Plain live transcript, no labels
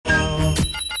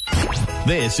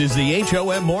This is the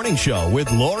HOM Morning Show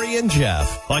with Lori and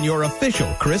Jeff on your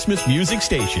official Christmas music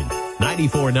station,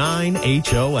 94.9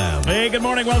 HOM. Hey, good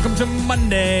morning. Welcome to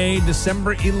Monday,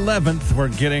 December 11th. We're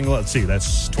getting, let's see,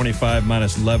 that's 25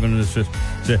 minus 11 is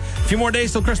 50. A few more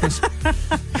days till Christmas.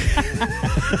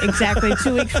 Exactly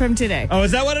 2 weeks from today. Oh,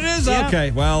 is that what it is? Yep. Okay,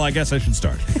 well, I guess I should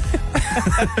start.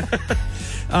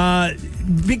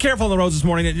 Be careful on the roads this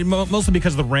morning, mostly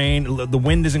because of the rain. The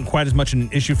wind isn't quite as much an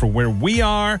issue for where we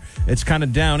are. It's kind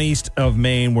of down east of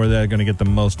Maine where they're going to get the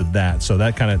most of that. So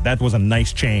that was a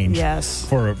nice change. Yes.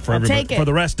 For everybody, for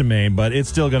the rest of Maine, but it's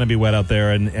still going to be wet out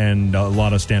there and a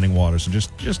lot of standing water. So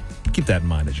just keep that in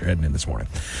mind as you're heading in this morning.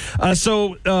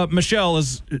 So Michelle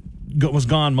was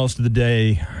gone most of the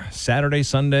day, Saturday,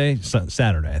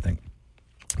 I think,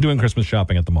 doing Christmas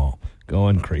shopping at the mall.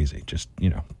 Going crazy. Just,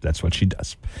 that's what she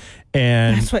does.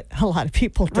 And that's what a lot of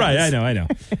people do. Right, I know.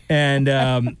 And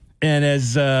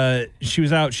as she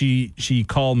was out, she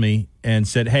called me and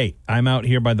said, "Hey, I'm out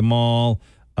here by the mall,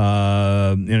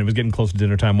 and it was getting close to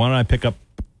dinner time. Why don't I pick up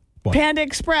what? Panda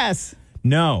Express."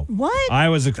 No. What? I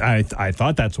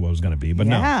thought that's what it was going to be, but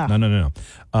yeah. No.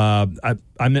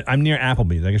 I'm near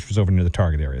Applebee's. I guess it was over near the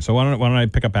Target area. So why don't I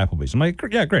pick up Applebee's? I'm like,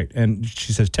 yeah, great. And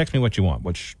she says, text me what you want,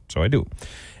 so I do.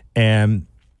 And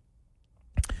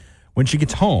when she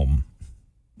gets home,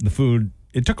 the food,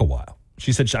 it took a while.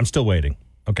 She said, I'm still waiting.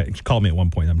 Okay. She called me at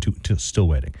one point. I'm still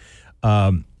waiting.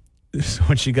 So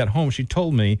when she got home, she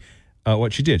told me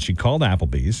what she did. She called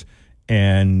Applebee's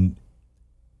and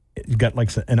got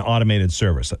like an automated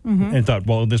service and thought,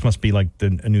 well, this must be like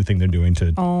a new thing they're doing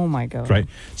to. Oh my God. Right.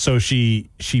 So they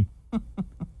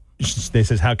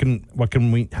says, how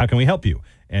can we help you?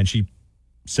 And she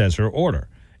says her order.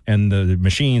 And the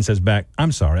machine says back,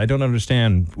 I'm sorry, I don't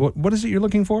understand. What is it you're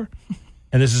looking for?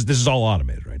 And this is all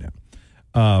automated right now.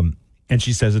 And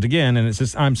she says it again, and it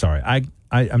says, I'm sorry,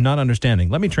 I'm not understanding.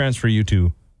 Let me transfer you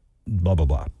to blah, blah,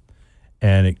 blah.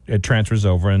 And it transfers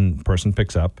over, and the person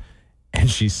picks up, and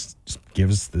she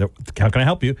gives, how can I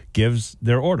help you? Gives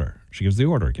their order. She gives the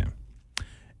order again.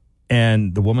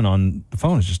 And the woman on the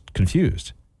phone is just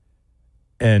confused.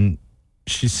 And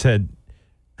she said,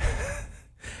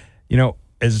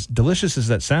 as delicious as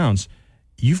that sounds,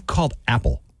 you've called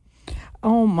Apple.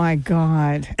 Oh, my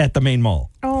God. At the main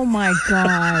mall. Oh, my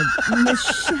God.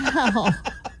 Michelle.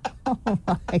 Oh,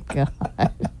 my God.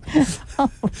 Oh my.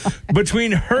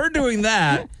 Between her doing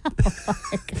that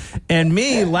and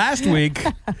me last week.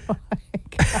 Oh, my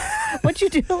God. What'd you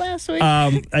do last week?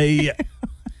 What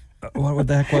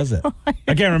the heck was it?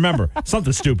 I can't remember.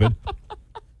 Something stupid.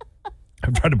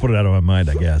 I'm trying to put it out of my mind,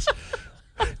 I guess.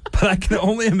 But I can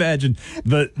only imagine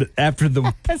after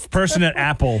the person at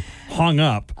Apple hung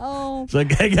up. Oh. It's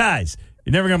like, hey, guys,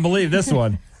 you're never going to believe this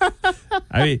one.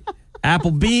 I mean,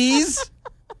 Applebee's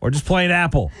or just plain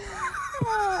Apple?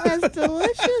 Oh, as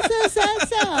delicious as that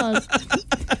sounds.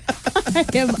 I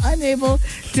am unable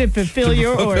to fulfill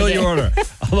your order.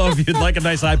 Although if you'd like a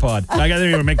nice iPod. I don't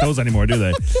even make those anymore, do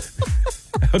they?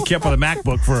 Hook you up with a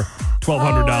MacBook for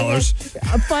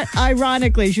 $1,200. But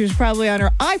ironically, she was probably on her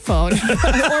iPhone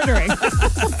ordering.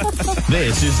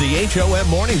 This is the HOM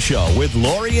Morning Show with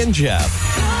Lori and Jeff.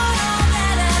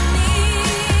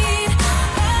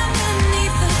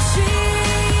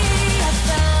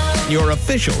 Your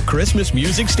official Christmas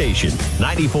music station,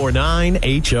 94.9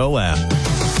 HOM.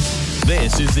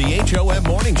 This is the HOM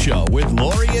Morning Show with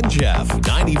Lori and Jeff,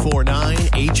 94.9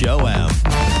 HOM.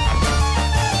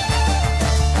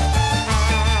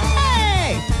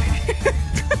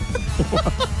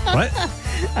 What? All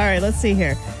right, let's see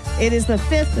here. It is the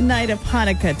 5th night of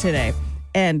Hanukkah today.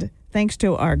 And thanks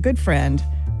to our good friend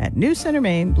at New Center,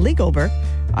 Maine, Lee Goldberg,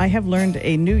 I have learned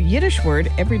a new Yiddish word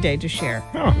every day to share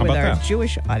with our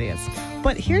Jewish audience.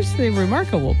 But here's the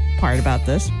remarkable part about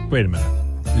this. Wait a minute.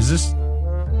 Is this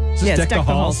Deck the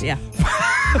Halls? Yeah.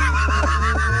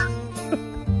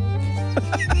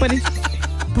 but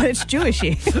it's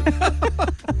Jewishy.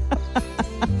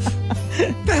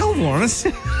 The hell, Lawrence?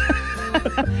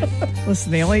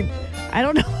 Listen, I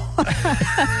don't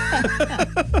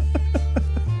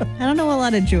know a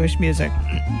lot of Jewish music,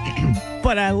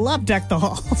 but I love Deck the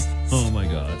Halls. Oh, my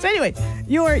God. So anyway,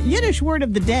 your Yiddish word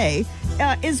of the day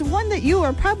is one that you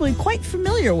are probably quite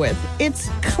familiar with. It's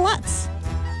klutz.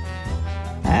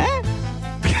 Huh?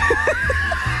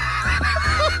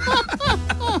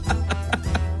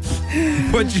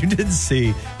 What you didn't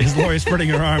see is Lori spreading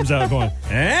her arms out going,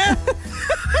 eh?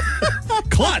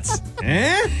 Klutz.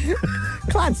 Eh?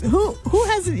 Klutz. Who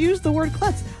hasn't used the word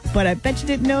klutz? but I bet you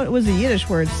didn't know it was a Yiddish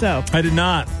word. So I did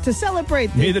not. to celebrate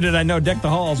the Neither did I know Deck the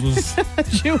Halls was.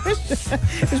 Jewish,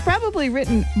 it was probably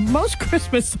written, most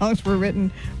Christmas songs were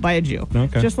written by a Jew.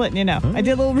 Okay. Just letting you know. I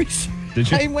did a little research. Did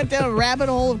you? I went down a rabbit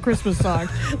hole of Christmas songs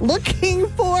looking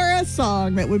for a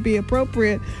song that would be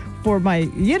appropriate for my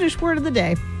Yiddish word of the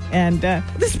day. And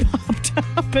this popped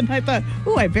up, and I thought,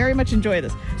 ooh, I very much enjoy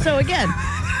this. So again,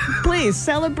 please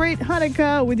celebrate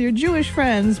Hanukkah with your Jewish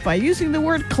friends by using the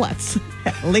word klutz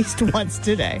at least once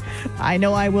today. I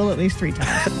know I will at least 3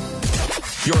 times.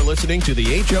 You're listening to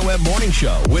the HOM Morning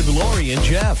Show with Lori and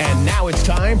Jeff. And now it's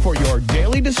time for your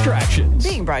daily distractions.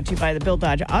 Being brought to you by the Bill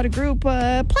Dodge Auto Group.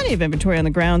 Plenty of inventory on the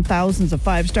ground, thousands of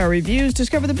 5-star reviews.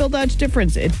 Discover the Bill Dodge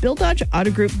difference at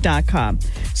BillDodgeAutoGroup.com.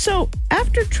 So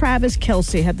after Travis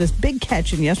Kelce had this big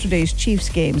catch in yesterday's Chiefs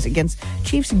game against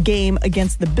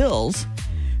the Bills,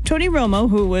 Tony Romo,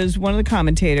 who was one of the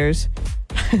commentators,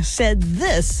 said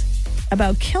this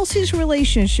about Kelce's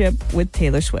relationship with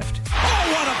Taylor Swift.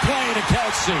 Play to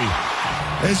Kelce.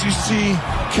 As you see,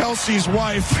 Kelsey's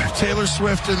wife, Taylor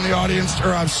Swift, in the audience, or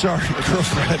I'm sorry,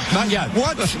 girlfriend. Not yet.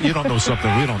 What? You don't know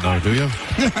something we don't know, do you?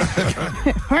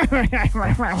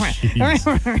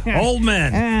 Old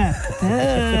man.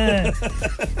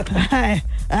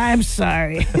 I'm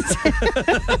sorry.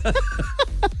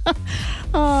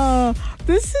 Oh,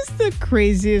 this is the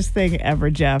craziest thing ever,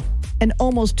 Jeff. An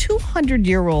almost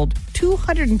 200-year-old,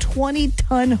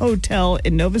 220-ton hotel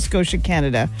in Nova Scotia,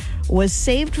 Canada, was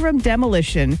saved from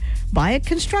demolition by a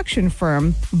construction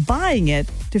firm buying it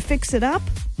to fix it up,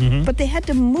 but they had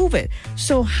to move it.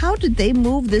 So how did they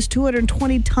move this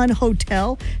 220-ton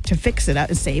hotel to fix it up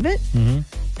and save it?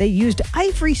 They used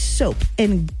ivory soap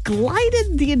and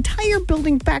glided the entire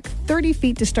building back 30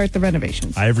 feet to start the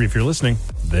renovations. Ivory, if you're listening,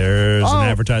 there's an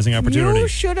advertising opportunity. You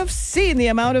should have seen the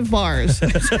amount of bars.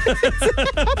 It's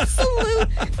absolute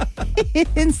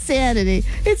insanity.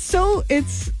 It's so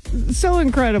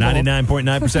incredible.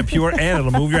 99.9% pure, and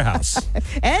it'll move your house.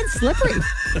 And slippery.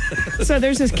 So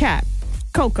there's this cat,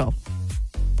 Coco.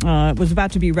 Was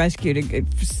about to be rescued.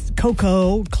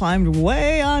 Coco climbed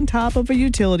way on top of a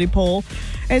utility pole,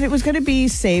 and it was going to be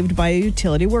saved by a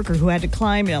utility worker who had to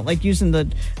climb, like using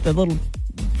the little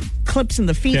clips in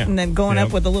the feet and then going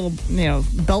up with a little,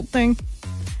 belt thing.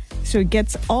 So he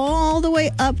gets all the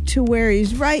way up to where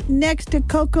he's right next to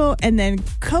Coco, and then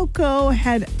Coco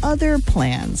had other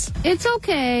plans. It's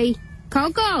okay.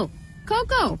 Coco,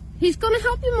 he's going to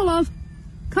help you, my love.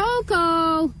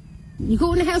 Coco, you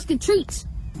go in the house, get treats.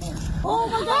 Oh,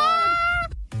 my God.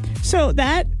 So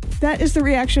that is the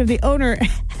reaction of the owner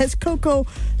as Coco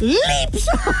leaps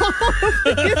off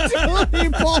the utility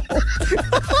pole.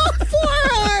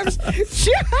 Forearms.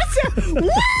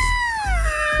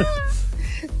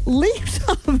 Leaps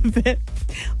off of it,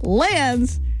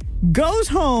 lands, goes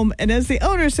home, and as the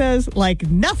owner says, like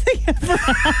nothing ever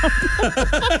happened.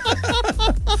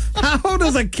 How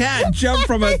does a cat jump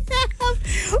from a...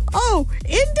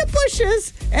 into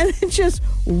bushes, and then just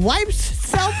wipes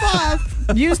itself off.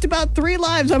 Used about 3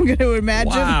 lives, I'm going to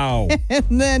imagine. Wow.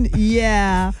 And then,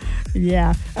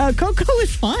 Coco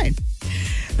is fine.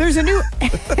 There's a new...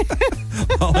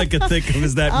 All I could think of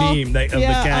is that meme of the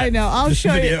cat. I know. I'll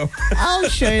show you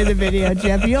the video,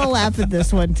 Jeff. You'll laugh at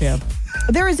this one, too.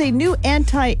 There is a new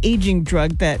anti-aging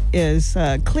drug that is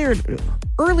cleared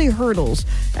early hurdles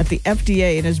at the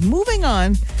FDA and is moving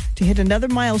on to hit another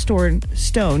milestone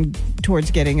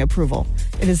towards getting approval.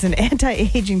 It is an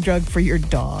anti-aging drug for your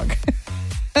dog.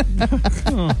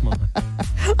 Come on.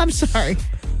 I'm sorry.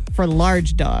 For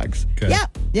large dogs. Okay.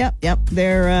 Yep.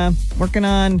 They're working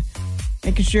on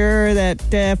making sure that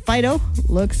Fido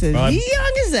looks as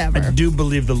young as ever. I do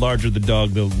believe the larger the dog,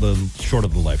 the shorter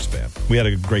the lifespan. We had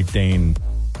a Great Dane.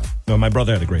 No, my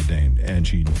brother had a Great Dane, and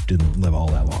she didn't live all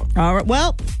that long. All right.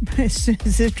 Well, as soon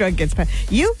as this drug gets passed,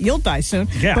 you'll die soon.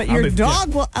 Yeah, but your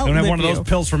dog will outlive you. Don't have one of those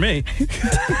pills for me.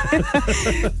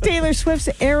 Taylor Swift's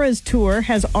Eras tour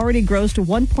has already grossed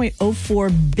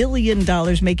 $1.04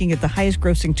 billion, making it the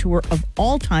highest-grossing tour of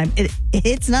all time.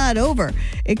 It's not over.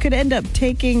 It could end up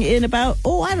taking in about,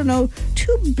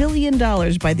 $2 billion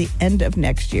by the end of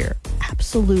next year.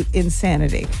 Absolute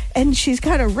insanity. And she's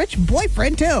got a rich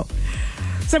boyfriend, too.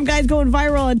 Some guy's going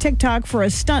viral on TikTok for a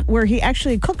stunt where he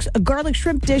actually cooks a garlic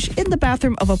shrimp dish in the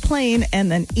bathroom of a plane and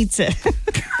then eats it.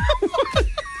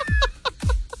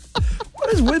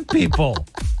 What is with people?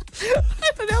 I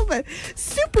don't know, but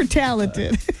super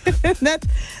talented.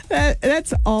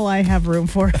 That's all I have room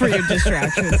for your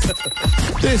distractions.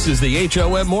 This is the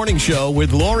HOM Morning Show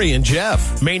with Lori and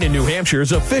Jeff, Maine and New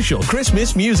Hampshire's official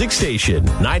Christmas music station,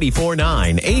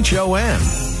 94.9 HOM.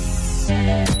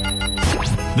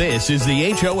 This is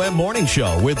the HOM Morning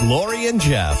Show with Lori and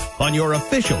Jeff on your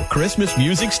official Christmas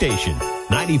music station,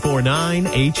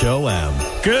 94.9 HOM.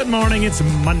 Good morning. It's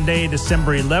Monday,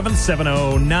 December 11th,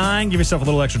 7:09. Give yourself a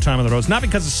little extra time on the roads. Not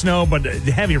because of snow, but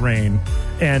heavy rain.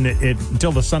 And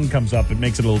until the sun comes up, it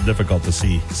makes it a little difficult to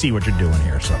see what you're doing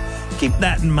here. So keep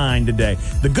that in mind today.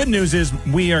 The good news is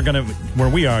we are going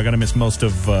to miss most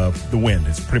of the wind.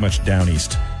 It's pretty much down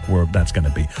east where that's going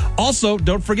to be. Also,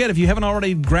 don't forget, if you haven't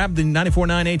already grabbed the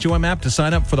 94.9 HOM app to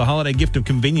sign up for the holiday gift of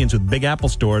convenience with Big Apple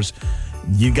stores,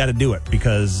 you got to do it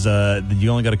because you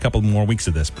only got a couple more weeks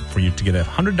of this for you to get a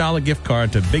 $100 gift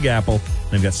card to Big Apple.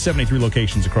 They've got 73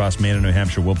 locations across Maine and New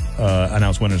Hampshire. We'll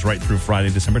announce winners right through Friday,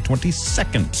 December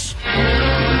 22nd.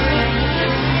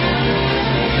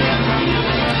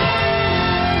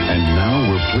 And now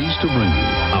we're pleased to bring you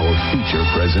our feature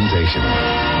presentation.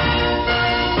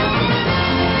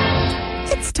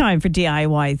 It's time for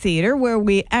DIY Theater, where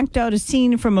we act out a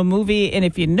scene from a movie. And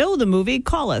if you know the movie,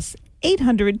 call us.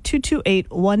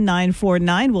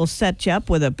 800-228-1949. We'll set you up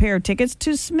with a pair of tickets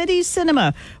to Smitty's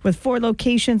Cinema with 4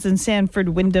 locations in Sanford,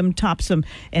 Wyndham, Topsom,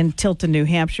 and Tilton, New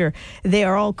Hampshire. They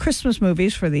are all Christmas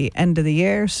movies for the end of the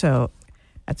year, so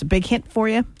that's a big hint for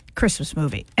you. Christmas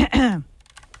movie.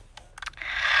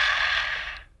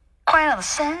 Quiet on the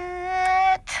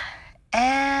set.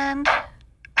 And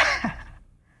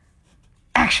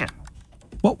action.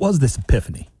 What was this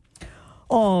epiphany?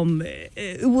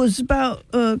 It was about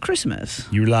Christmas.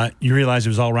 You realize it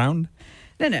was all round?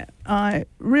 No. I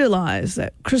realize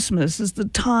that Christmas is the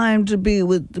time to be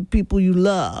with the people you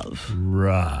love.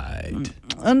 Right.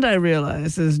 And I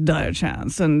realize, as dire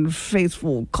chance and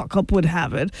faithful cock-up would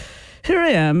have it, here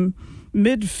I am,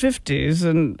 mid-50s,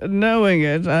 and knowing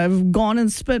it, I've gone and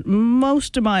spent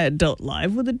most of my adult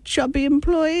life with a chubby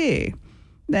employee.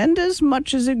 And as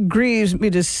much as it grieves me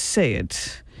to say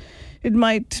it, it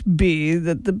might be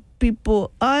that the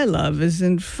people I love is,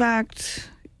 in fact,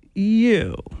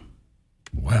 you.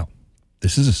 Well,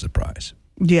 this is a surprise.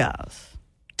 Yes.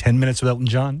 10 minutes with Elton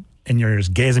John, and you're as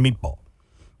gay as a meatball.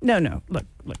 No. Look.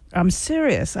 I'm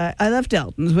serious. I left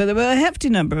Elton's with a hefty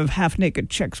number of half-naked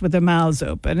chicks with their mouths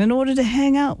open in order to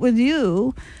hang out with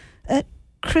you at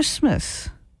Christmas.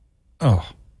 Oh,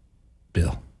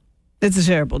 Bill. It's a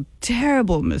terrible,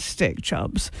 terrible mistake,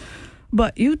 Chubbs.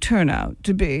 But you turn out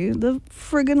to be the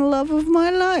friggin' love of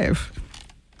my life.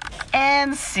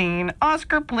 And scene.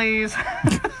 Oscar, please.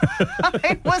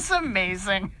 It was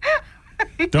amazing.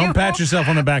 Don't pat yourself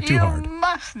on the back too hard. You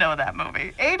must know that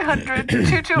movie.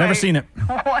 800-228. Never seen it.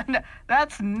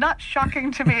 That's not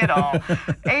shocking to me at all.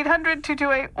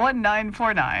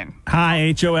 800-228-1949.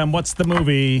 Hi, HOM. What's the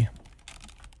movie?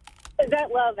 Is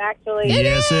that Love, actually?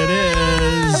 Yes, it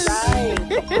is.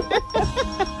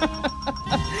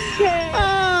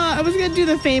 I was going to do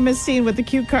the famous scene with the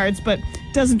cue cards, but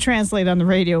it doesn't translate on the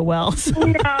radio well. So.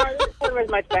 No, this one was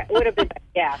much better. Would have been better.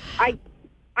 Yeah. I,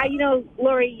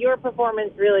 Lori, your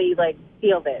performance really,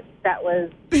 sealed it. That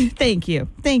was... Thank you.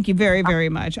 Thank you very, very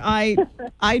much. I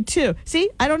too. See,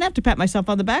 I don't have to pat myself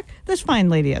on the back. This fine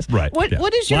lady is. Right.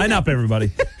 What is your Line up,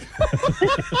 everybody.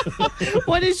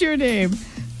 What is your name?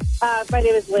 My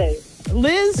name is Liz.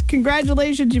 Liz,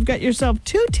 congratulations. You've got yourself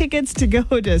 2 tickets to go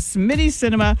to Smitty's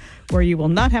Cinema, where you will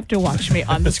not have to watch me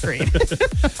on the screen.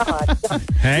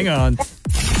 Hang on.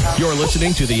 You're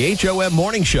listening to the HOM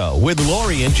Morning Show with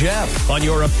Lori and Jeff on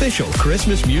your official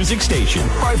Christmas music station,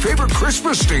 My favorite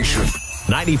Christmas station.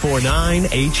 94.9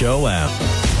 HOM.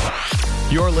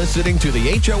 You're listening to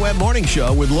the HOM Morning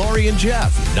Show with Lori and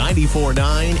Jeff,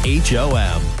 94.9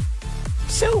 HOM.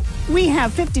 So we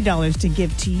have $50 to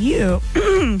give to you,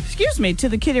 to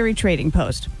the Kittery Trading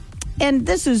Post. And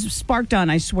this is sparked on,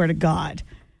 I swear to God,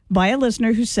 by a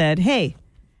listener who said, hey,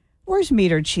 where's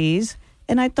meat or cheese?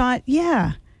 And I thought,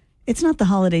 yeah, it's not the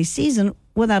holiday season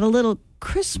without a little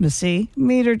Christmassy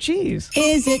meat or cheese.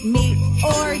 Is it meat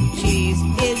or cheese?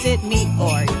 Is it meat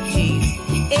or cheese?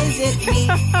 Is it meat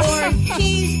or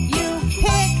cheese? You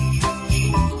pick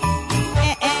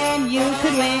and you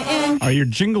could win. Your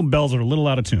jingle bells are a little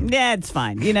out of tune. Yeah, it's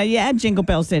fine. You add jingle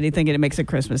bells to anything and it makes it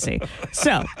Christmassy.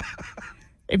 So,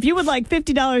 if you would like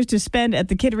 $50 to spend at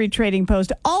the Kittery Trading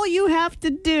Post, all you have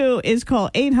to do is call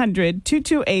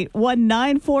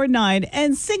 800-228-1949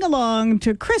 and sing along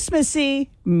to Christmassy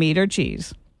meat or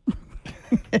cheese.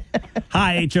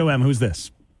 Hi, HOM. Who's this?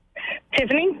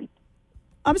 Tiffany?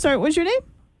 I'm sorry, what's your name?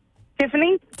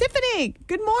 Tiffany? Tiffany.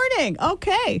 Good morning.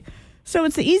 Okay. So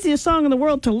it's the easiest song in the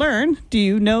world to learn. Do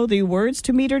you know the words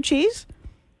to meat or cheese?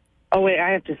 Oh, wait, I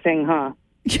have to sing, huh?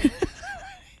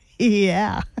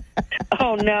 Yeah.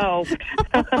 Oh, no.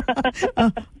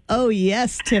 Oh,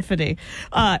 yes, Tiffany.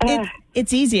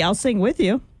 It's easy. I'll sing with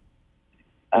you.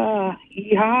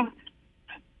 Yeah.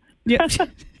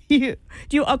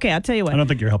 Okay, I'll tell you what. I don't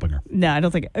think you're helping her. No, I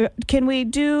don't think. Can we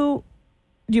do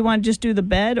you want to just do the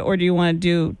bed, or do you want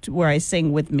to do where I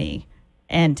sing with me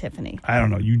and Tiffany? I don't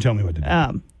know. You tell me what to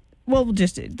do. Well,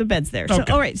 just the bed's there. So,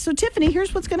 Okay. all right. So, Tiffany,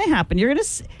 here's what's going to happen.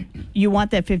 You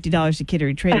want that $50 to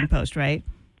Kittery Trading Post, right?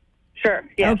 Sure.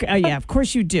 Yeah. Okay. Yeah, of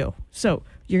course you do. So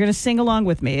you're going to sing along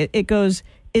with me. It goes,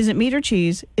 is it meat or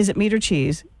cheese? Is it meat or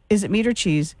cheese? Is it meat or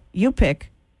cheese? You pick,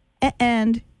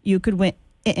 and you could win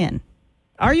in.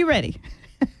 Are you ready?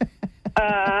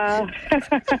 Go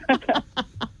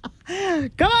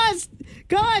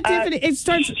on, Tiffany. It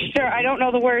starts. Sure. I don't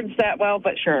know the words that well,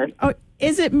 but sure. Oh,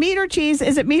 is it meat or cheese?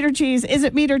 Is it meat or cheese? Is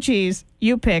it meat or cheese?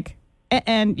 You pick,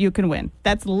 and you can win.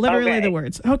 That's literally the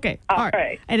words. Okay. All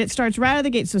right. And it starts right out of the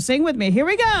gate. So sing with me. Here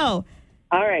we go.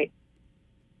 All right.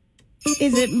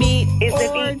 Is it meat Is or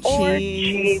it meat or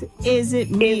cheese? cheese? Is it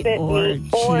meat or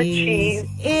cheese?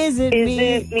 Is it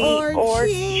meat or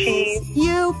cheese?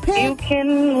 You pick. You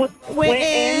can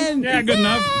win. Yeah, good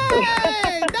enough.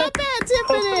 Yay! Not bad,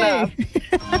 Tiffany.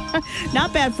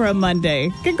 Not bad for a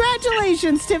Monday.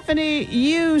 Congratulations, Tiffany.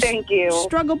 Thank you.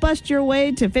 Struggle bust your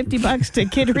way to $50 to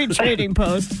Kittery Trading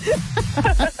Post.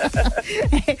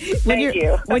 Thank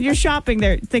you. When you're shopping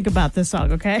there, think about this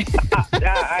song, okay?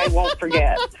 I won't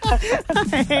forget.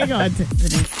 Hang on,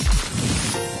 Tiffany.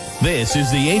 This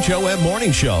is the HOM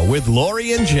Morning Show with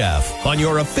Lori and Jeff on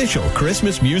your official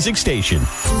Christmas music station.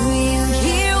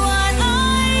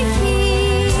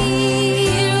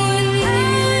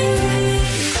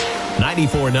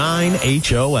 94.9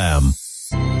 HOM.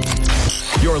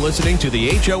 You're listening to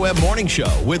the HOM Morning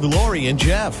Show with Lori and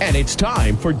Jeff. And it's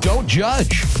time for Don't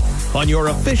Judge on your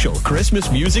official Christmas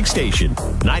music station.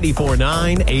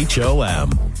 94.9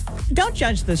 HOM. Don't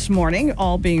Judge this morning,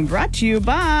 all being brought to you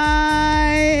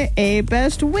by A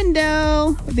Best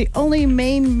Window, the only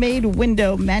Maine-made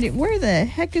window. Where the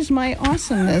heck is my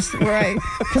awesomeness? Because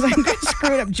I'm going to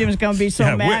screw it up. Jim's going to be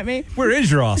so mad at me. Where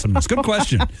is your awesomeness? Good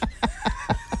question.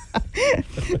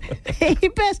 A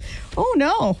Best. Oh,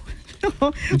 no.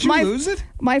 Did you lose it?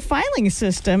 My filing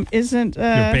system isn't...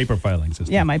 Your paper filing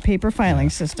system. Yeah, my paper filing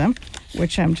system,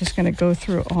 which I'm just going to go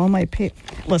through all my paper.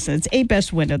 Listen, it's A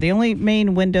Best Window, the only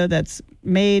Maine window that's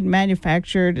made,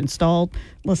 manufactured, installed.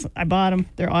 Listen, I bought them.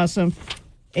 They're awesome.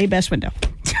 A Best Window.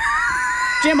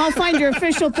 Jim, I'll find your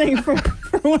official thing for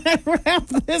when I wrap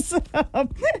this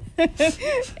up.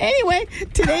 Anyway,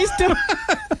 today's...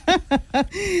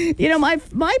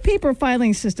 my paper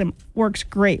filing system works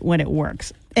great when it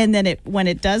works. And then when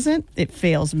it doesn't, it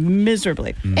fails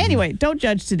miserably. Mm-hmm. Anyway, Don't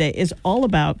Judge today is all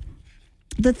about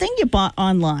the thing you bought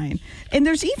online. And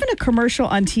there's even a commercial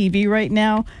on TV right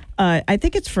now. I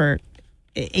think it's for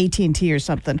AT&T or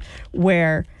something,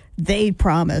 where they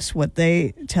promise what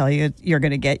they tell you you're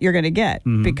going to get,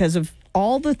 mm-hmm. because of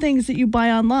all the things that you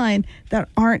buy online that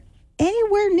aren't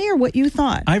anywhere near what you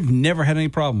thought. I've never had any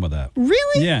problem with that.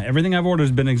 Really? Yeah, everything I've ordered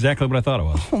has been exactly what I thought it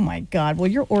was. Oh, my God.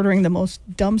 Well, you're ordering the most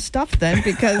dumb stuff then,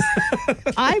 because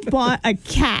I bought a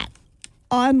cat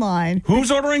online.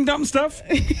 Who's ordering dumb stuff?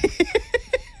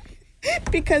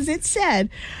 Because it said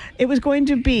it was going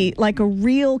to be like a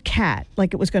real cat.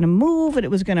 Like it was going to move and it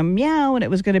was going to meow and it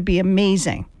was going to be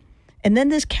amazing. And then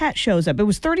this cat shows up. It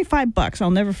was $35.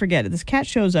 I'll never forget it. This cat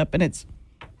shows up and it's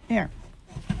here.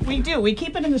 We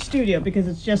keep it in the studio because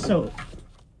it's just so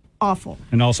awful.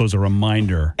 And also as a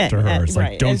reminder to her, it's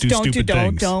like, don't do stupid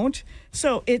things. Don't.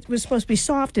 So it was supposed to be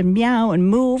soft and meow and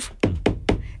move.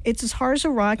 It's as hard as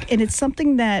a rock, and it's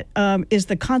something that is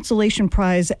the consolation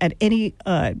prize at any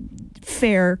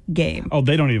fair game. Oh,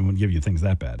 they don't even give you things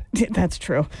that bad. That's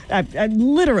true.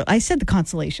 I said the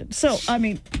consolation. So, I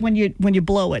mean, when you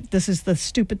blow it, this is the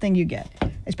stupid thing you get.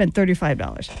 I spent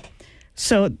 $35.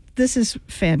 So this is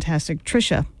fantastic.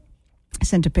 Trisha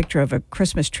sent a picture of a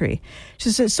Christmas tree. She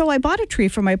says, so I bought a tree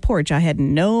for my porch. I had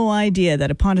no idea that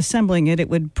upon assembling it, it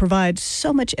would provide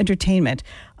so much entertainment.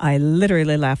 I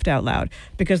literally laughed out loud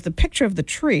because the picture of the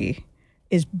tree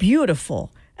is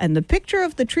beautiful. And the picture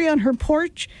of the tree on her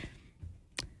porch,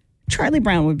 Charlie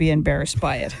Brown would be embarrassed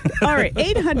by it. All right,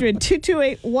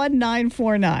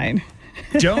 800-228-1949.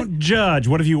 Don't judge.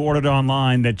 What have you ordered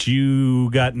online that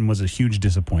you got and was a huge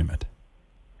disappointment?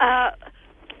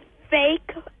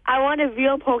 Fake. I wanted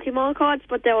real Pokemon cards,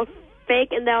 but they were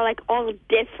fake and they were like all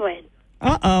different.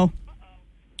 Uh-oh.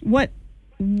 What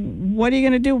are you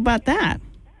going to do about that?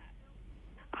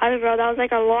 I don't know. That was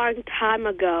like a long time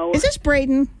ago. Is this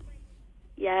Braden?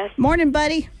 Yes. Morning,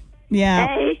 buddy. Yeah.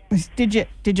 Hey.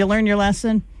 Did you learn your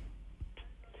lesson?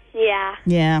 Yeah.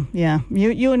 Yeah.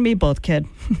 You and me both, kid.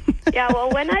 Yeah, well,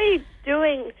 when are you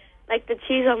doing, like, the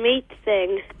cheese or meat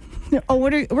thing? Oh,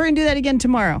 we're going to do that again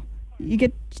tomorrow. You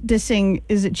get to sing,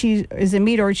 is it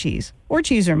meat or cheese? Or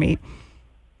cheese or meat.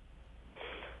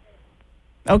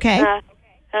 Okay.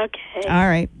 Okay. All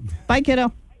right. Bye,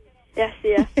 kiddo. Yes,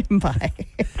 yeah. Bye.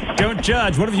 Don't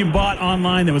judge. What have you bought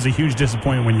online that was a huge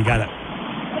disappointment when you got it?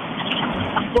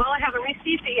 Well, I haven't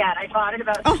received it yet. I bought it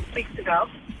about 6 weeks ago.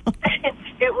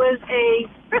 It was a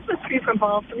Christmas tree from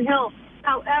Balsam Hill.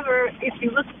 However, if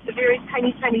you look at the very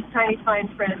tiny, tiny, tiny fine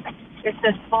print, it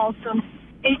says Balsam,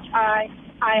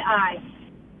 H-I-I-I.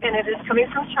 And it is coming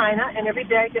from China, and every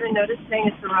day I get a notice saying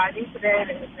it's arriving today,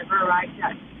 and it has never arrived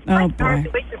yet. Oh, I'm sorry boy. to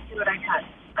wait to see what I got.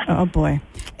 Oh, boy.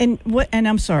 And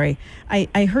I'm sorry.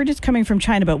 I heard it's coming from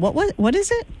China, but what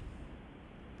is it?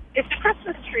 It's a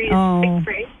Christmas tree. It's Oh. a big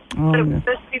tree. Oh, But it no. was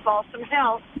supposed to be Balsam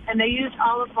Hill, and they used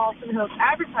all of Balsam Hill's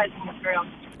advertising material.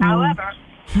 However,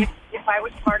 if I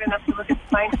was smart enough to look at the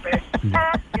fine print,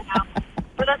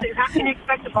 but how can you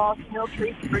expect a Balsam Hill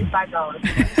tree for $35?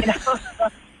 You know?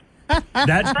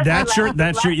 That's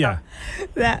your yeah.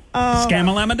 That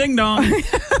Scam-a-llama ding dong.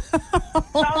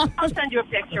 I'll send you a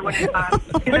picture when it comes.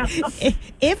 You know?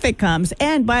 if it comes.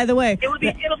 And by the way, It'll be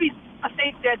a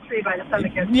fake dead tree by the time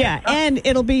it gets yeah, here. and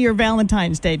it'll be your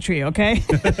Valentine's Day tree, okay?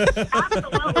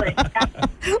 Absolutely.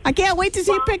 I can't wait to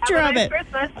see a picture have of a it. nice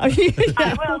Christmas. Oh, yeah.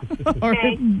 I will. All right,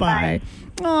 Okay, bye.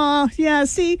 Oh, yeah,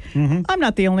 see? I'm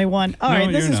not the only one. All No,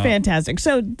 right, this you're is not. fantastic.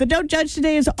 So the Don't Judge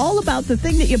today is all about the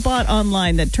thing that you bought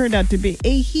online that turned out to be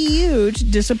a huge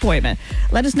disappointment.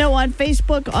 Let us know on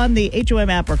Facebook, on the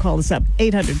HOM app, or call us up,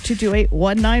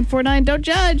 800-228-1949. Don't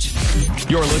judge.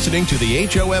 You're listening to the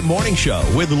HOM Morning Show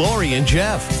with Lori and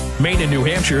Jeff. Maine and New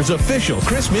Hampshire's official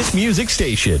Christmas music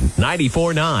station,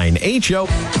 94.9 HO.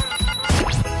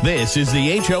 This is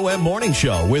the HOM Morning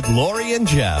Show with Lori and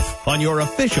Jeff on your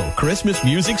official Christmas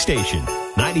music station,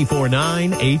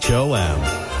 94.9 HOM.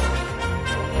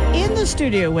 In the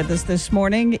studio with us this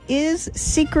morning is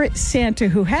Secret Santa,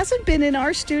 who hasn't been in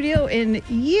our studio in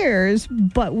years,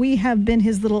 but we have been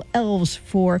his little elves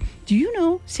for, do you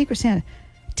know, Secret Santa,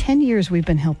 10 years we've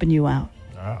been helping you out.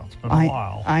 Oh, it's been a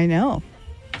while. I know.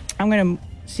 I'm going to,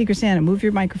 Secret Santa, move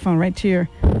your microphone right to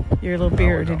your little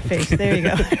bearded face. There you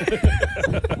go.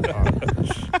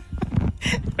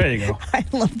 There you go. I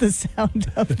love the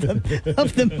sound of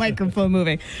the microphone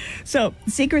moving. So,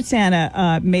 Secret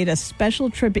Santa made a special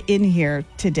trip in here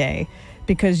today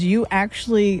because you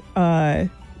actually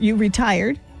you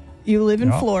retired. You live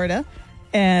in Florida,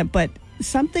 but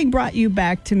something brought you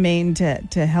back to Maine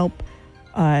to help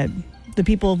the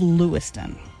people of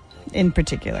Lewiston, in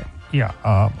particular. Yeah.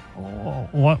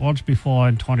 Once before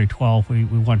in 2012, we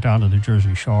went down to the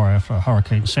Jersey Shore after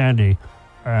Hurricane Sandy,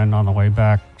 and on the way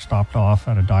back, stopped off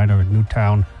at a diner in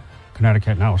Newtown, Connecticut,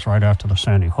 and that was right after the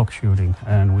Sandy Hook shooting,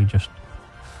 and we just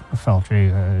felt, gee,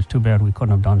 it's too bad we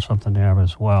couldn't have done something there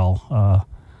as well.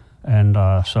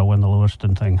 So when the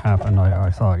Lewiston thing happened, I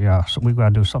thought, so we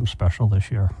got to do something special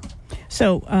this year.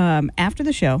 So after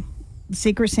the show,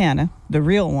 Secret Santa, the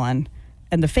real one,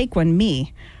 and the fake one,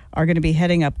 me, are going to be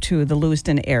heading up to the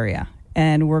Lewiston area,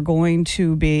 and we're going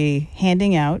to be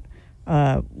handing out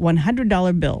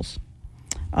 $100 bills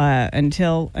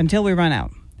until we run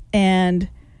out. And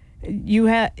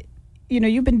you've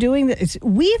been doing this.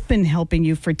 We've been helping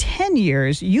you for 10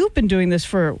 years. You've been doing this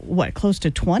for what, close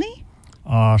to 20?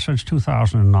 Since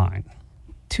 2009.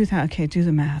 2000. Okay, do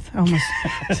the math. Almost.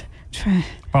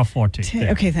 About 14.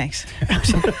 Okay, thanks.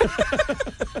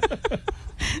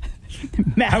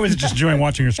 I was just enjoying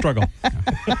watching her struggle.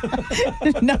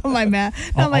 Not my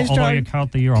math. Not my Although strong. you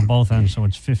count the year on both ends, so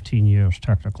it's 15 years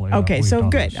technically. Okay, we've so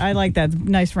done good. this. I like that.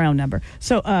 Nice round number.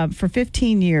 So for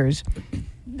 15 years,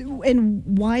 and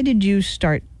why did you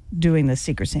start doing this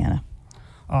Secret Santa?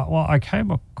 Well, I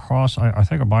came across, I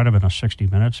think it might have been a 60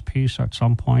 Minutes piece at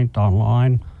some point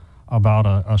online about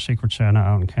a Secret Santa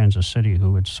out in Kansas City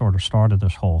who had sort of started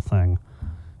this whole thing.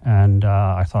 And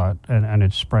I thought, and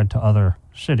it spread to other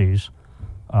cities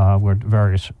where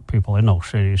various people in those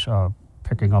cities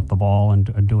picking up the ball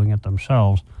and doing it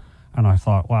themselves. And I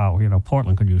thought, wow,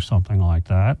 Portland could use something like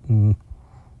that. And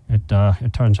it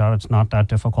turns out it's not that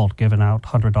difficult giving out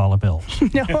 $100 bills.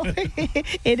 No,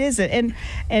 it isn't.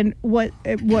 And what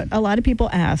a lot of people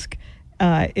ask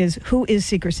is, who is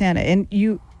Secret Santa? And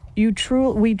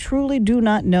we truly do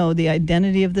not know the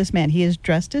identity of this man. He is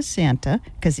dressed as Santa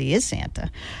because he is Santa,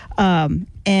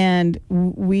 and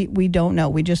we don't know.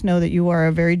 We just know that you are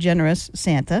a very generous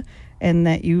Santa and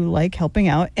that you like helping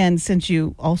out. And since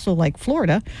you also like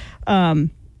Florida,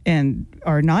 and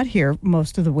are not here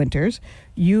most of the winters,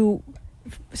 you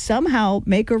somehow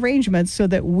make arrangements so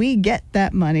that we get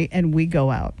that money and we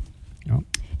go out.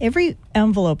 Every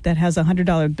envelope that has a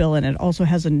 $100 bill in it also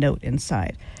has a note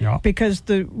inside. Yeah. Because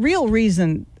the real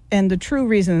reason and the true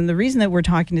reason and the reason that we're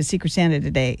talking to Secret Santa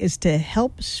today is to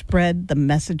help spread the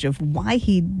message of why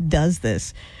he does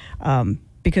this.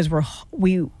 Because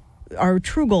our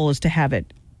true goal is to have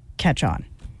it catch on.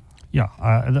 Yeah,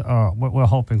 we're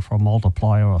hoping for a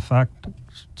multiplier effect,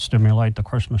 stimulate the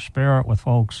Christmas spirit with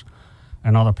folks,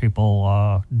 and other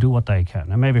people do what they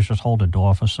can. And maybe it's just hold the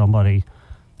door for somebody.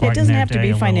 It doesn't have to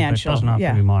be financial. It doesn't have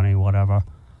to be money, whatever.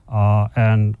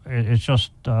 And it's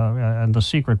just, and the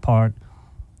secret part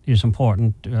is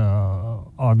important.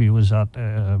 Our view is that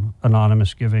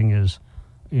anonymous giving is,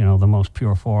 the most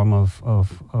pure form of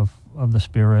the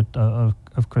spirit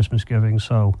of Christmas giving.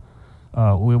 So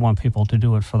we want people to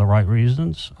do it for the right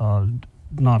reasons,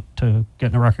 not to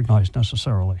get recognized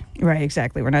necessarily. Right,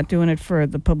 exactly. We're not doing it for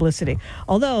the publicity.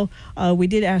 Although we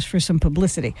did ask for some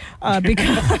publicity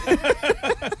because.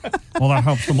 Well, that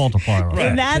helps the multiplier. Right.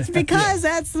 And that's because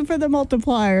that's for the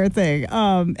multiplier thing.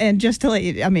 And just to let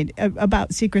you,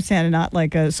 about Secret Santa, not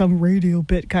like some radio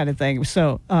bit kind of thing.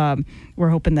 So we're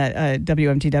hoping that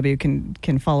WMTW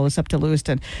can follow us up to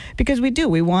Lewiston, because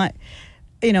we want,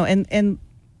 and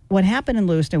what happened in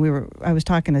Lewiston, I was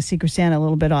talking to Secret Santa a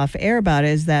little bit off air about it,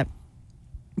 is that,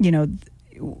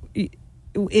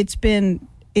 it's been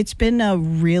a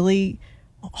really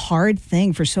hard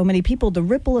thing for so many people. The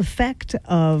ripple effect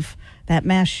of that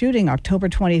mass shooting, October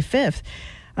 25th,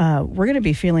 we're going to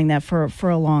be feeling that for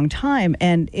a long time.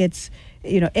 And it's,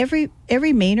 every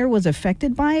Mainer was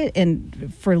affected by it.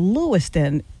 And for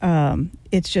Lewiston,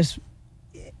 it's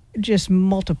just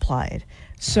multiplied.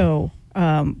 So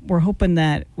we're hoping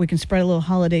that we can spread a little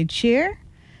holiday cheer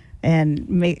and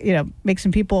make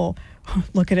some people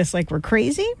look at us like we're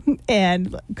crazy,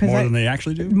 and more than they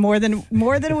actually do. More than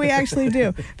we actually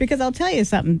do. Because I'll tell you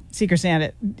something, Secret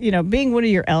Santa. Being one of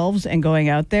your elves and going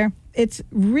out there, it's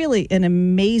really an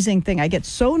amazing thing. I get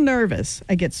so nervous.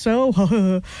 I get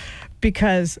so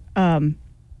because some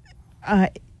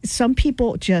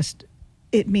people just,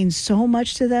 it means so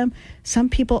much to them. Some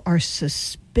people are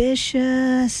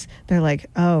suspicious. They're like,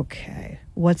 okay,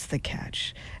 what's the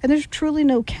catch? And there's truly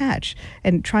no catch.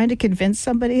 And trying to convince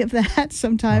somebody of that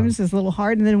sometimes is a little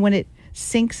hard. And then when it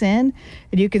sinks in,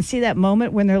 and you can see that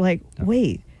moment when they're like,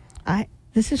 wait,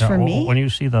 this is for me? When you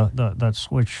see that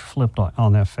switch flipped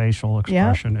on their facial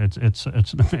expression, it's an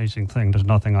amazing thing. There's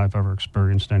nothing I've ever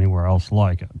experienced anywhere else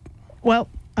like it. Well,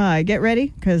 get ready,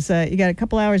 because you got a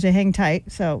couple hours to hang tight.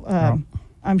 So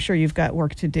I'm sure you've got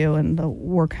work to do in the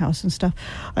workhouse and stuff.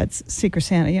 It's Secret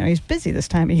Santa. He's busy this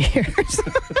time of year.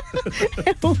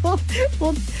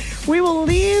 We will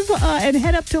leave and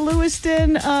head up to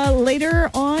Lewiston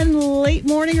later on, late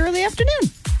morning, early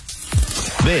afternoon.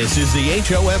 This is the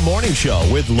HOM Morning Show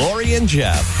with Lori and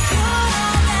Jeff.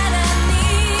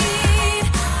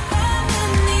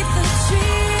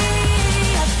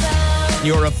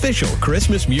 Your official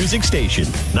Christmas music station,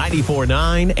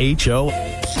 94.9 HOM.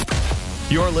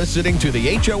 You're listening to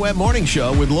the HOM Morning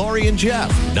Show with Lori and Jeff,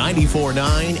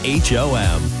 94.9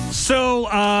 HOM. So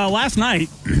last night,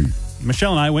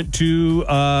 Michelle and I went to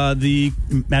the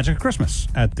Magic of Christmas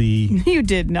at the... You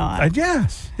did not.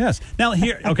 Yes. Now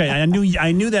here, okay,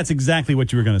 I knew that's exactly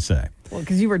what you were going to say. Well,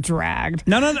 because you were dragged.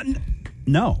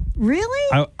 No.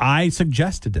 Really? I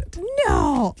suggested it.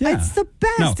 No. Yeah. It's the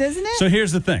best, isn't it? So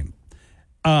here's the thing.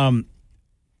 I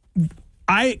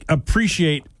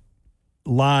appreciate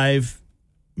live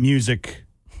music,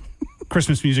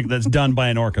 Christmas music that's done by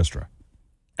an orchestra,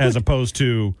 as opposed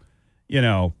to,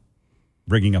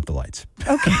 rigging up the lights.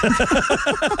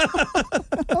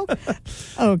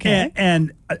 Okay.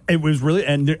 And it was really,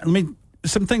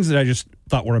 some things that I just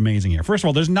thought were amazing here. First of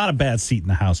all, there's not a bad seat in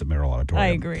the house at Merrill Auditorium. I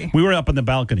agree. We were up in the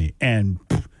balcony, and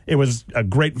it was a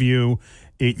great view.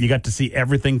 You got to see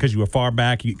everything because you were far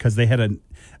back, because they had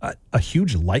a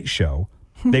huge light show.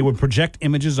 They would project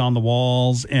images on the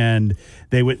walls, and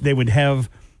they would have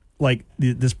like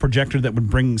this projector that would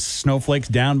bring snowflakes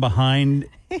down behind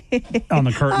on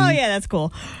the curtain. Oh yeah, that's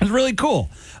cool. It was really cool.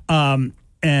 And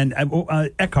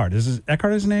Eckhart is his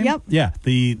name? Yep. Yeah,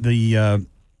 the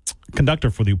conductor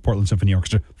for the Portland Symphony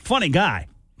Orchestra. Funny guy.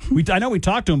 I know we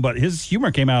talked to him, but his humor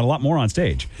came out a lot more on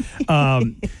stage.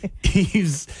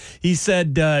 He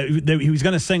said that he was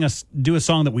going to do a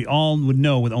song that we all would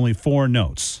know with only 4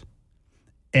 notes.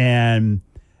 And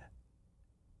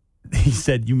he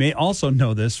said, you may also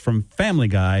know this from Family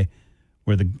Guy,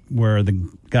 where the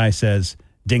guy says,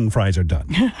 "Ding, fries are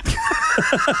done."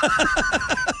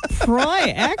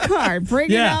 Troy Eckhart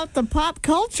bringing out the pop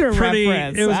culture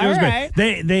reference. It was All great.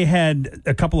 They had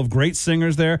a couple of great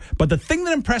singers there, but the thing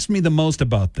that impressed me the most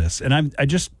about this, and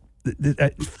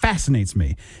it fascinates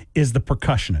me, is the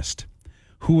percussionist,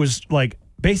 who was like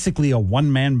basically a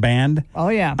one-man band. Oh,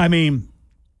 yeah. I mean,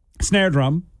 snare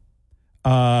drum.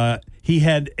 He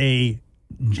had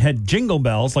jingle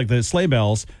bells, like the sleigh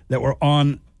bells, that were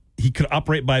on. He could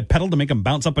operate by a pedal to make them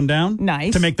bounce up and down.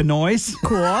 Nice. To make the noise.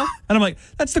 Cool. And I'm like,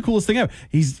 that's the coolest thing ever.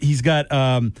 He's got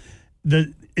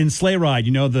in Sleigh Ride,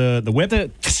 the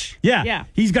whip. Yeah.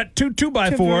 He's got two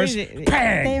 2x4s.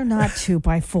 Bang! They're not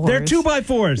 2x4s. They're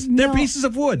 2x4s. No. They're pieces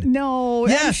of wood. No,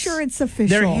 Yes. I'm sure it's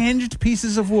official. They're hinged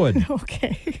pieces of wood.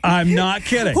 Okay. I'm not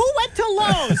kidding. Who went to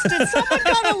Lowe's? Did someone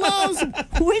go to Lowe's?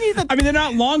 We need the. I mean, they're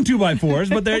not long 2x4s,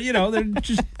 but they're they're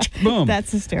just boom.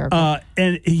 That's hysterical.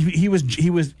 And he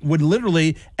would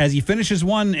literally, as he finishes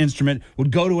one instrument,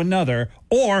 would go to another,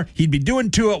 or he'd be doing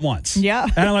two at once. Yeah.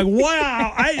 And I'm like,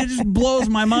 wow! It just blows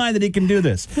my mind that he can do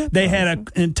this. They had an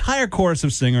entire chorus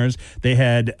of singers. They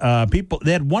had people.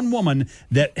 They had one woman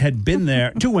that had been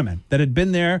there, two women that had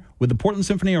been there with the Portland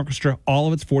Symphony Orchestra all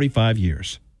of its 45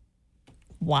 years.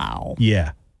 Wow.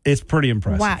 Yeah. It's pretty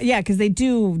impressive. Wow. Yeah, because they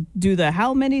do the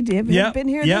how many have you been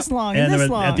here this long and this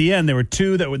long? At the end, there were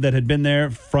two that had been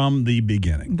there from the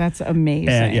beginning. That's amazing.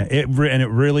 And it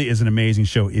really is an amazing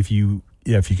show. If you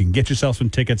can get yourself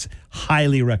some tickets,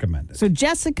 highly recommend it. So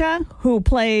Jessica, who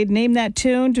played Name That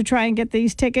Tune to try and get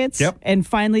these tickets, and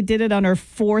finally did it on her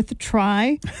fourth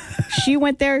try. She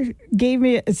went there,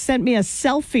 sent me a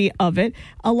selfie of it,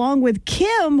 along with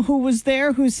Kim, who was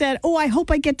there, who said, "Oh, I hope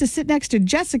I get to sit next to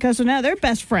Jessica." So now they're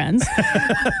best friends.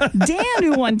 Dan,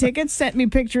 who won tickets, sent me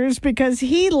pictures because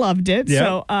he loved it. Yep.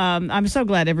 So I'm so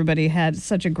glad everybody had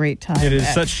such a great time. It is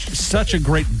such a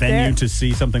great venue to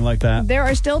see something like that. There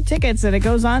are still tickets, and it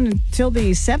goes on until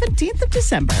the 17th of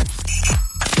December.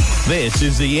 This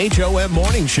is the HOM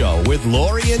Morning Show with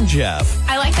Lori and Jeff.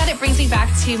 I like that it brings me back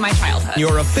to my childhood.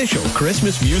 Your official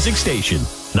Christmas music station,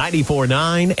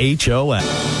 94.9 HOM.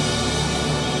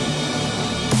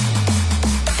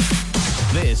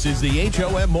 This is the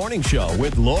HOM Morning Show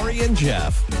with Lori and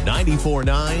Jeff,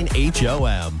 94.9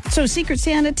 HOM. So Secret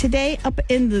Santa today up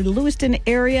in the Lewiston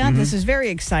area. Mm-hmm. This is very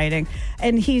exciting.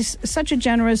 And he's such a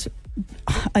generous,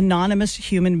 anonymous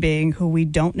human being who we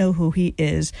don't know who he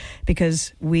is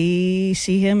because we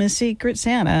see him as Secret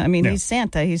Santa. I mean, he's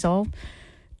Santa. He's all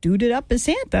duded up as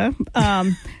Santa.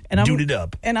 And I'm Duded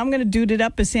up. And I'm going to dude it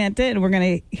up as Santa, and we're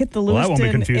going to hit the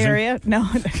Lewiston area. No,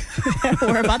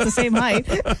 we're about the same height.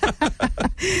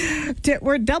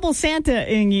 We're double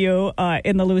Santa-ing you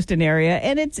in the Lewiston area,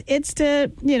 and it's to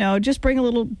just bring a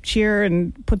little cheer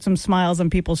and put some smiles on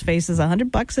people's faces.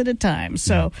 $100 at a time.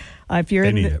 So if you're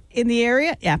in the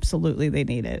area, absolutely they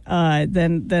need it.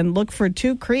 Then look for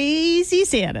two crazy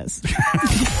Santas.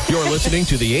 You're listening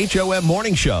to the HOM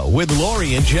Morning Show with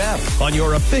Lori and Jeff on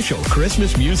your official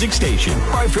Christmas music station.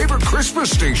 My favorite Christmas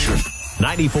station.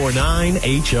 94.9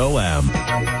 HOM.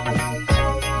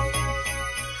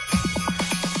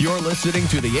 You're listening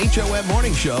to the HOM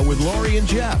Morning Show with Lori and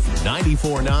Jeff,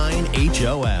 94.9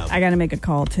 HOM. I got to make a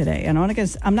call today. And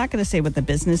I'm not going to say what the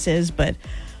business is, but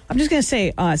I'm just going to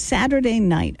say Saturday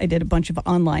night, I did a bunch of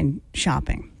online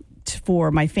shopping for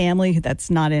my family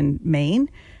that's not in Maine.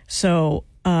 So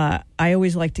I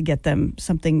always like to get them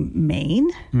something Maine.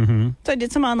 Mm-hmm. So I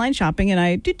did some online shopping, and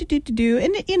I do.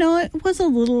 And, it was a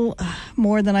little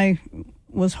more than I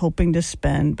was hoping to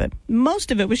spend, but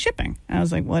most of it was shipping. I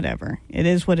was like, whatever. It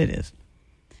is what it is.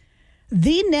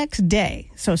 The next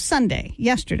day, so Sunday,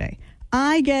 yesterday,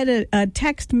 I get a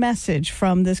text message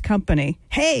from this company.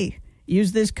 Hey,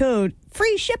 use this code,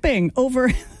 free shipping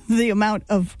over the amount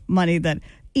of money that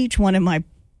each one of my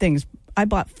things. I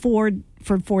bought for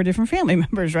 4 different family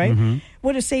members, right? Mm-hmm.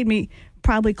 Would have saved me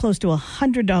probably close to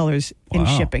 $100 in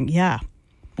shipping. Yeah.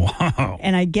 Wow.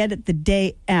 And I get it the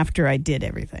day after I did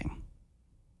everything.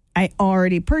 I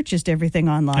already purchased everything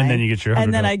online. And then you get your $100.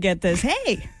 And then I get this,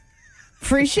 hey,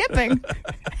 free shipping.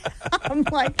 I'm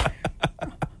like, are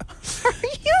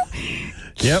you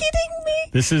kidding me?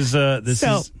 This is,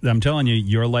 I'm telling you,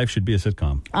 your life should be a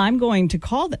sitcom. I'm going to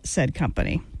call said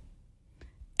company,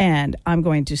 and I'm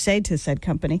going to say to said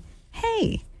company,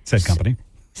 hey. Said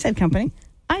company,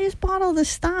 I just bought all this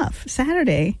stuff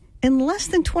Saturday in less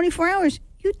than 24 hours.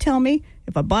 You tell me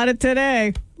if I bought it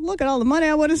today, look at all the money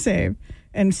I would have saved.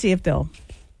 And see if they'll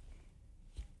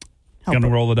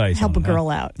roll the dice. Help a girl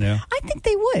out. Yeah. I think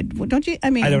they would. Don't you? I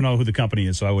mean, I don't know who the company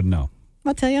is, so I wouldn't know.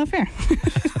 I'll tell you off air.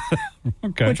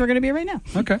 Okay. Which we're going to be right now.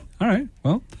 Okay. All right.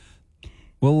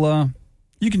 Well,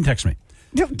 you can text me.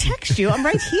 Don't text you. I'm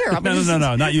right here.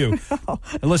 No, not you. The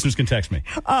listeners can text me.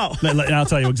 Oh. And I'll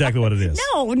tell you exactly what it is.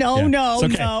 No, It's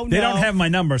okay. They don't have my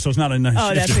number, so it's not a nice.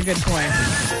 Oh, that's a good point.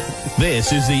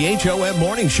 This is the HOM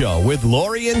Morning Show with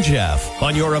Lori and Jeff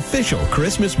on your official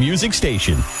Christmas music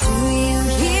station.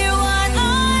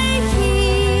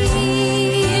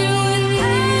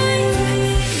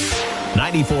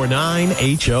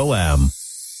 94.9 HOM.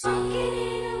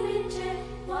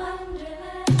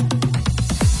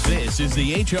 This is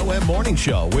the HOM Morning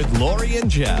Show with Lori and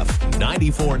Jeff.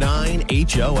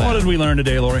 94.9 HOM. What did we learn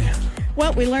today, Lori?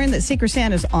 Well, we learned that Secret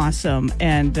Santa is awesome,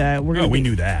 and we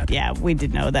knew that. Yeah, we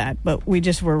did know that, but we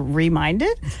just were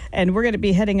reminded, and we're going to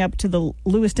be heading up to the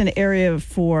Lewiston area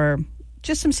for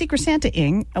just some Secret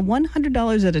Santa-ing,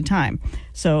 $100 at a time.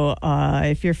 So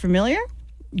if you're familiar,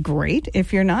 great.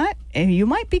 If you're not, you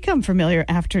might become familiar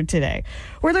after today.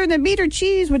 We're learning that meat or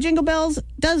cheese with Jingle Bells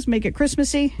does make it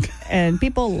Christmassy, and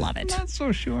people love it. Not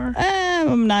so sure.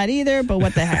 I'm not either, but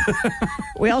what the heck.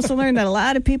 We also learned that a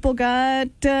lot of people got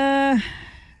the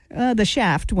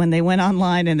shaft when they went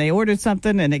online and they ordered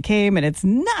something and it came and it's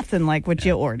nothing like what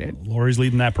you ordered. Lori's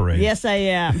leading that parade. Yes, I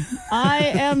am. I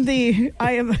am the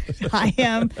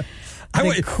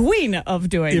queen of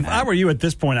doing If that. I were you at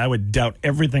this point, I would doubt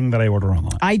everything that I order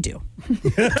online. I do.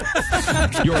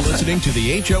 You're listening to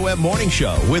the HOM Morning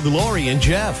Show with Lori and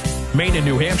Jeff, Maine and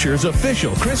New Hampshire's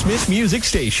official Christmas music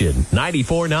station.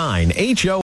 94.9 HOM.